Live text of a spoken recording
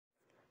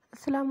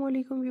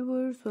Assalamualaikum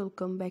viewers,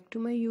 welcome back to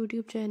my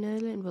YouTube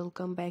channel and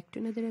welcome back to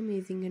another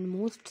amazing and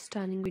most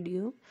stunning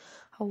video.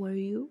 How are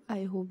you?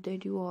 I hope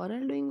that you all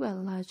are doing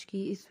well. आज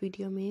की इस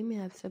video में मैं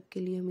आप सबके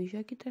लिए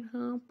हमेशा की तरह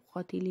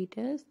बहुत ही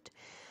लेटेस्ट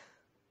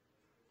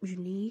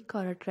यूनिक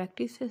और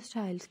अट्रैक्टिव से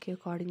स्टाइल्स के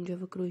अकॉर्डिंग जो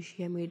है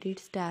क्रोशिया मेडेड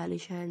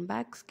स्टाइलिश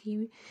हैंडबैग्स की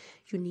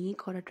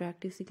यूनिक और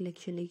अट्रैक्टिव सी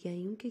कलेक्शन लेके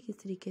आई हूँ कि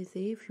किस तरीके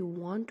से if you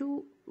want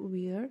to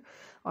wear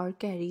और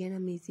carry an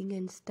amazing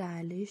and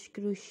stylish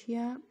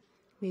crochet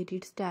made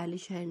it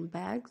stylish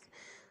handbags.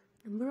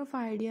 Number of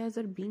ideas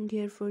are being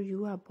here for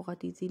you. आप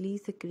बहुत इजीली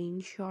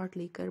स्क्रीनशॉट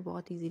लेकर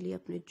बहुत इजीली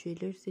अपने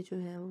ज्वेलर से जो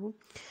है वो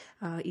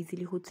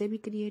इजीली खुद से भी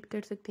क्रिएट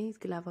कर सकते हैं.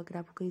 इसके अलावा अगर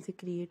आपको कहीं से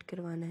क्रिएट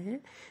करवाना है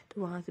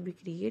तो वहाँ से भी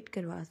क्रिएट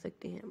करवा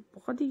सकते हैं.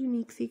 बहुत ही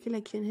यूनिक सी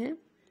कलेक्शन है,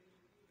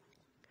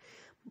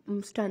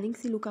 स्टनिंग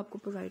सी लुक आपको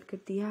प्रोवाइड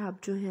करती है. आप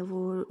जो है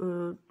वो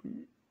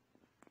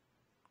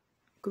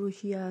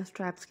क्रोशिया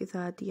स्ट्रैप्स के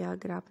साथ या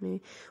अगर आपने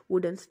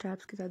वुडन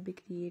स्ट्रैप्स के साथ भी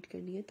क्रिएट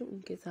करनी है तो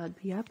उनके साथ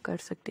भी आप कर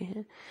सकते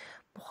हैं.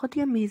 बहुत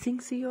ही अमेजिंग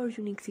सी और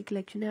यूनिक सी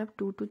कलेक्शन है. आप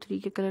 2 to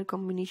 3 के कलर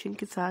कॉम्बिनेशन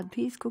के साथ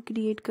भी इसको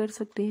क्रिएट कर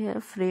सकते हैं.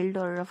 फ्रिल्ड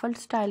और रफल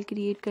स्टाइल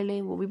क्रिएट कर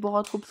लें, वो भी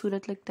बहुत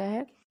खूबसूरत लगता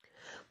है.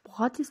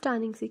 बहुत ही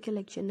स्टनिंग सी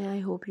कलेक्शन है. I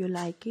hope you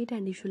like it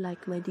and if you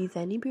like my these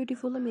any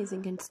beautiful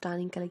amazing and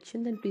stunning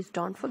collection then please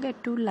don't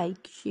forget to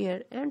like, share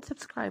and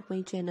subscribe my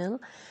channel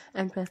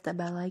and press the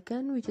bell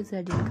icon which is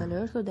red in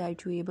color so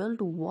that you're able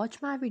to watch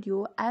my video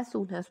as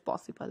soon as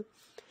possible.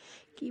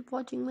 Keep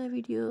watching my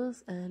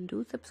videos and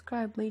do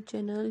subscribe my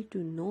channel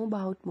to know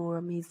about more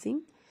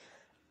amazing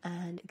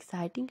and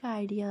exciting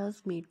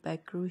ideas made by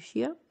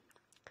Crochet.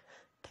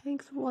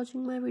 Thanks for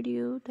watching my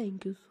video.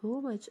 Thank you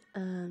so much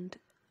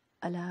and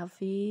Allah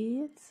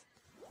Hafiz.